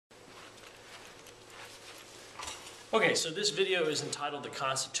Okay, so this video is entitled The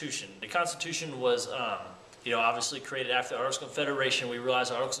Constitution. The Constitution was, obviously created after the Articles of Confederation. We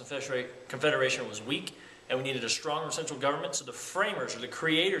realized the Articles of Confederation was weak and we needed a stronger central government. So the framers, or the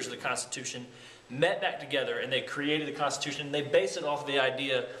creators of the Constitution, met back together and they created the Constitution. And they based it off of the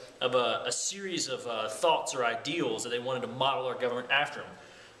idea of a series of thoughts or ideals that they wanted to model our government after them.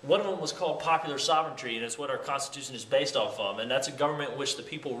 One of them was called popular sovereignty, and it's what our Constitution is based off of. And that's a government in which the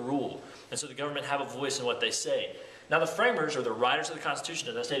people rule. And so the government have a voice in what they say. Now the framers, or the writers of the Constitution,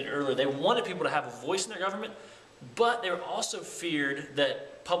 as I stated earlier, they wanted people to have a voice in their government, but they also feared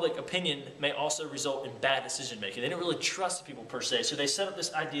that public opinion may also result in bad decision making. They didn't really trust the people per se, so they set up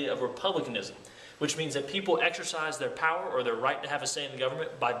this idea of republicanism, which means that people exercise their power or their right to have a say in the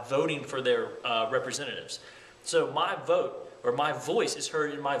government by voting for their representatives. So my vote, or my voice, is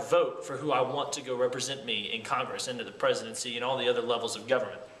heard in my vote for who I want to go represent me in Congress and to the presidency and all the other levels of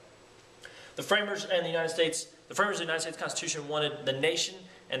government. The framers of the United States Constitution wanted the nation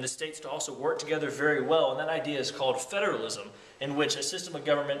and the states to also work together very well, and that idea is called federalism, in which a system of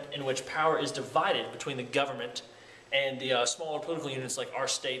government in which power is divided between the government and the smaller political units like our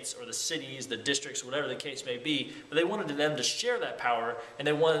states or the cities, the districts, whatever the case may be. But they wanted them to share that power, and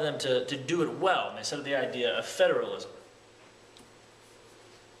they wanted them to do it well, and they set up the idea of federalism.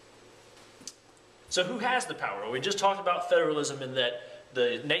 So who has the power? We just talked about federalism in that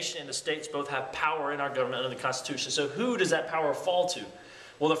the nation and the states both have power in our government under the Constitution. So who does that power fall to?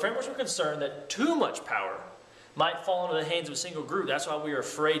 Well, the framers were concerned that too much power might fall into the hands of a single group. That's why we were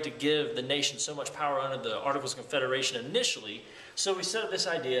afraid to give the nation so much power under the Articles of Confederation initially. So we set up this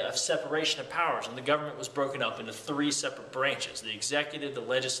idea of separation of powers, and the government was broken up into three separate branches: the executive, the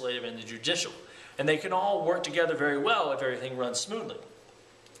legislative, and the judicial. And they can all work together very well if everything runs smoothly.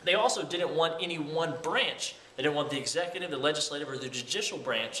 They also didn't want any one branch. They didn't want the executive, the legislative, or the judicial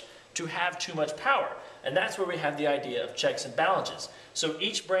branch to have too much power. And that's where we have the idea of checks and balances. So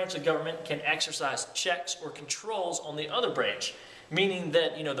each branch of government can exercise checks or controls on the other branch, meaning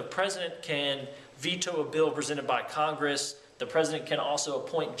that the president can veto a bill presented by Congress. The president can also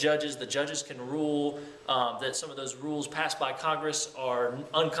appoint judges. The judges can rule that some of those rules passed by Congress are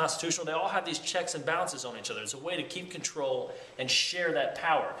unconstitutional. They all have these checks and balances on each other. It's a way to keep control and share that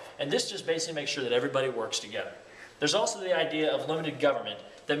power. And this just basically makes sure that everybody works together. There's also the idea of limited government.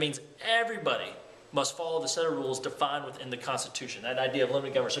 That means everybody must follow the set of rules defined within the Constitution, that idea of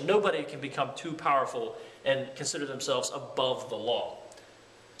limited government. So nobody can become too powerful and consider themselves above the law.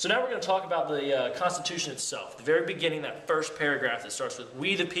 So now we're going to talk about the Constitution itself. The very beginning, that first paragraph that starts with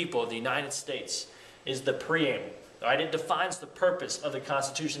 "We the people of the United States" is the preamble. Right? It defines the purpose of the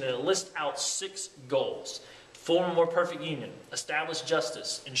Constitution, and it lists out 6 goals: form a more perfect union, establish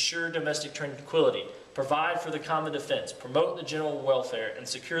justice, ensure domestic tranquility, provide for the common defense, promote the general welfare, and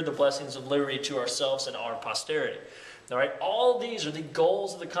secure the blessings of liberty to ourselves and our posterity. All right? All these are the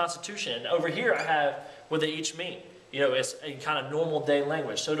goals of the Constitution, and over here I have what they each mean. It's a kind of normal day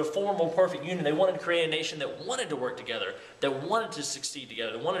language. So to form a more perfect union, they wanted to create a nation that wanted to work together, that wanted to succeed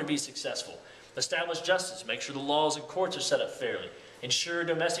together, that wanted to be successful. Establish justice, make sure the laws and courts are set up fairly. Ensure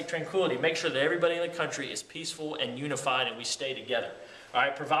domestic tranquility, make sure that everybody in the country is peaceful and unified and we stay together. All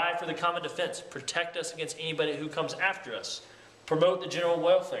right, provide for the common defense, protect us against anybody who comes after us. Promote the general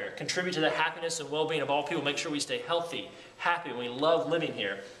welfare, contribute to the happiness and well-being of all people, make sure we stay healthy, happy, and we love living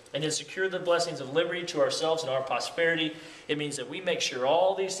here. And then secure the blessings of liberty to ourselves and our prosperity. It means that we make sure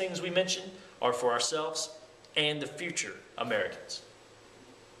all these things we mentioned are for ourselves and the future Americans.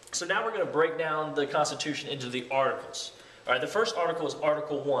 So now we're going to break down the Constitution into the articles. All right, the first article is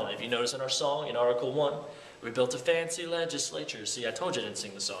Article 1. If you notice in our song, in Article 1, we built a fancy legislature. See, I told you I didn't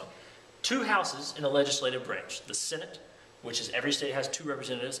sing the song. 2 houses in the legislative branch: the Senate, which is every state has 2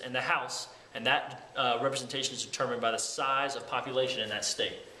 representatives, and the House, and that representation is determined by the size of population in that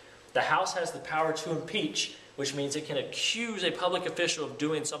state. The House has the power to impeach, which means it can accuse a public official of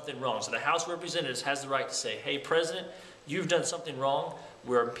doing something wrong. So the House of Representatives has the right to say, "Hey, President, you've done something wrong.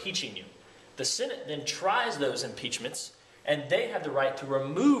 We're impeaching you." The Senate then tries those impeachments, and they have the right to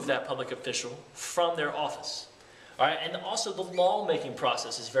remove that public official from their office. All right, and also the lawmaking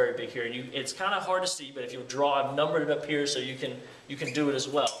process is very big here. It's kind of hard to see, but if you'll draw, I've numbered it up here so you can do it as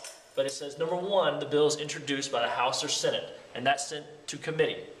well. But it says, number 1, the bill is introduced by the House or Senate, and that's sent to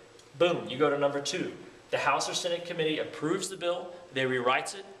committee. Boom, you go to number 2. The House or Senate committee approves the bill, they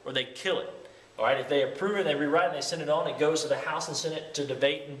rewrites it, or they kill it. All right, if they approve it, they rewrite it, and they send it on, it goes to the House and Senate to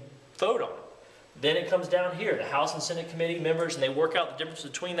debate and vote on it. Then it comes down here, the House and Senate committee members, and they work out the difference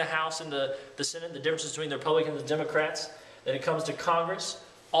between the House and the Senate, the difference between the Republicans and the Democrats. Then it comes to Congress.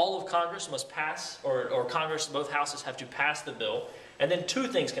 All of Congress must pass, or Congress, both houses have to pass the bill. And then 2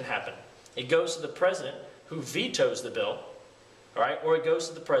 things can happen. It goes to the president, who vetoes the bill, all right, or it goes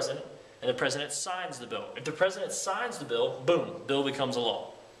to the president, and the president signs the bill. If the president signs the bill, boom, bill becomes a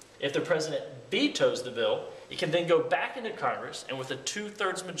law. If the president vetoes the bill, it can then go back into Congress, and with a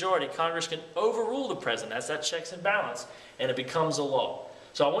 2/3 majority, Congress can overrule the president. That's that checks and balance, and it becomes a law.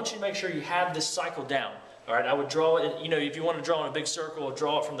 So I want you to make sure you have this cycle down. All right, I would draw it, if you want to draw in a big circle,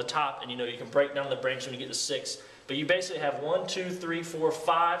 draw it from the top, and you can break down the branch when you get to 6. But you basically have 1, 2, 3, 4,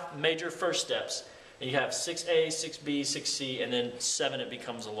 5 major first steps. And you have 6A, 6B, 6C, and then 7, it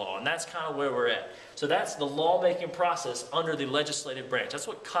becomes a law. And that's kind of where we're at. So that's the lawmaking process under the legislative branch. That's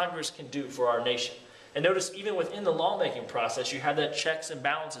what Congress can do for our nation. And notice, even within the lawmaking process, you have that checks and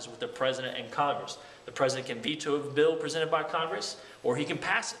balances with the president and Congress. The president can veto a bill presented by Congress, or he can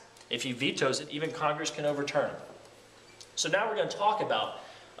pass it. If he vetoes it, even Congress can overturn it. So now we're going to talk about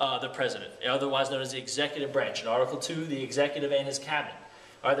the president, otherwise known as the executive branch. In Article 2, the executive and his cabinet.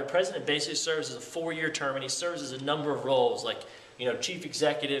 All right, the president basically serves as a 4-year term, and he serves as a number of roles, like chief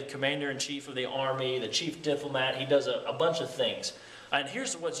executive, commander-in-chief of the army, the chief diplomat. He does a bunch of things. And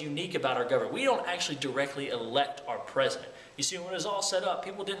here's what's unique about our government. We don't actually directly elect our president. You see, when it was all set up,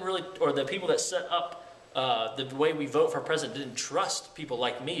 people didn't really, or the people that set up the way we vote for president didn't trust people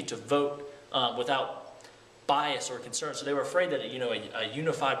like me to vote without bias or concern. So they were afraid that a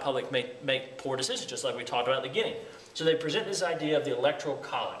unified public may make poor decisions, just like we talked about at the beginning. So they present this idea of the electoral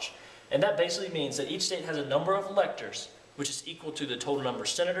college. And that basically means that each state has a number of electors, which is equal to the total number of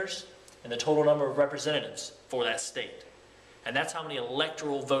senators and the total number of representatives for that state. And that's how many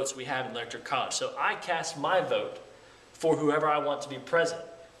electoral votes we have in the electoral college. So I cast my vote for whoever I want to be president.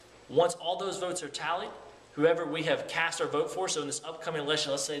 Once all those votes are tallied, whoever we have cast our vote for, so in this upcoming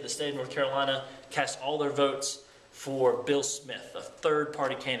election, let's say the state of North Carolina cast all their votes for Bill Smith, a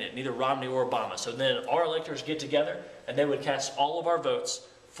third-party candidate, neither Romney or Obama. So then our electors get together, and they would cast all of our votes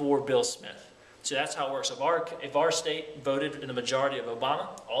for Bill Smith. So that's how it works. If our state voted in the majority of Obama,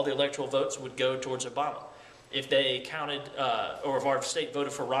 all the electoral votes would go towards Obama. If they counted, or if our state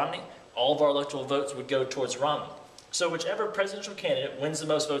voted for Romney, all of our electoral votes would go towards Romney. So whichever presidential candidate wins the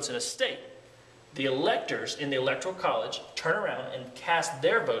most votes in a state, the electors in the electoral college turn around and cast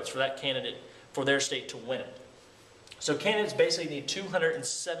their votes for that candidate for their state to win it. So candidates basically need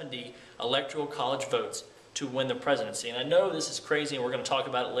 270 electoral college votes to win the presidency. And I know this is crazy, and we're going to talk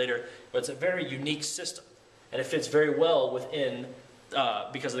about it later, but it's a very unique system, and it fits very well within,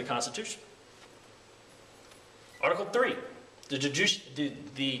 because of the Constitution. Article 3,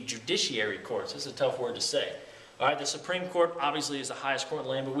 the judiciary courts. This is a tough word to say. All right, the Supreme Court obviously is the highest court in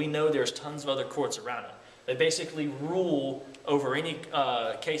the land, but we know there's tons of other courts around it. They basically rule over any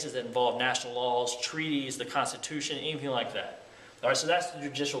cases that involve national laws, treaties, the Constitution, anything like that. All right, so that's the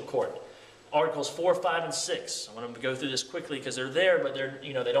judicial court. Articles 4, 5, and 6. I want to go through this quickly because they're there, but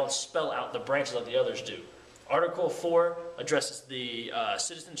they don't spell out the branches like the others do. Article 4 addresses the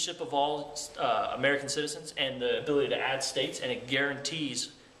citizenship of all American citizens and the ability to add states, and it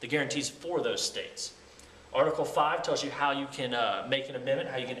guarantees the guarantees for those states. Article 5 tells you how you can make an amendment,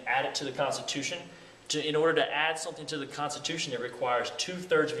 how you can add it to the Constitution. In order to add something to the Constitution, it requires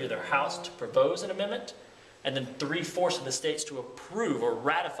 2/3 of either House to propose an amendment, and then 3/4 of the states to approve or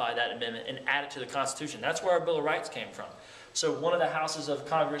ratify that amendment and add it to the Constitution. That's where our Bill of Rights came from. So one of the houses of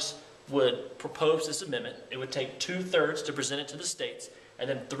Congress would propose this amendment. It would take 2/3 to present it to the states, and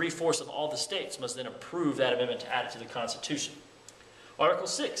then 3/4 of all the states must then approve that amendment to add it to the Constitution. Article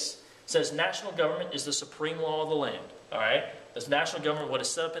 6 says national government is the supreme law of the land. All right? This national government, what is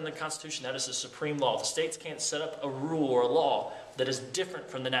set up in the Constitution, that is the supreme law. The states can't set up a rule or a law that is different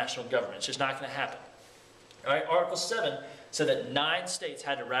from the national government. It's just not going to happen. All right? Article 7 said that 9 states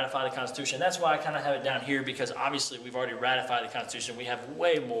had to ratify the Constitution. That's why I kind of have it down here, because obviously we've already ratified the Constitution. We have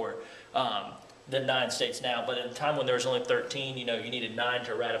way more than 9 states now. But at a time when there was only 13, you needed 9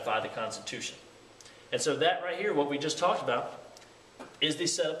 to ratify the Constitution. And so that right here, what we just talked about, is the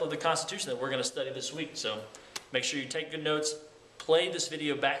setup of the Constitution that we're going to study this week. So make sure you take good notes, play this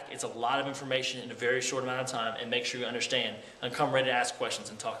video back. It's a lot of information in a very short amount of time, and make sure you understand and come ready to ask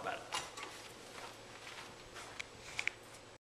questions and talk about it.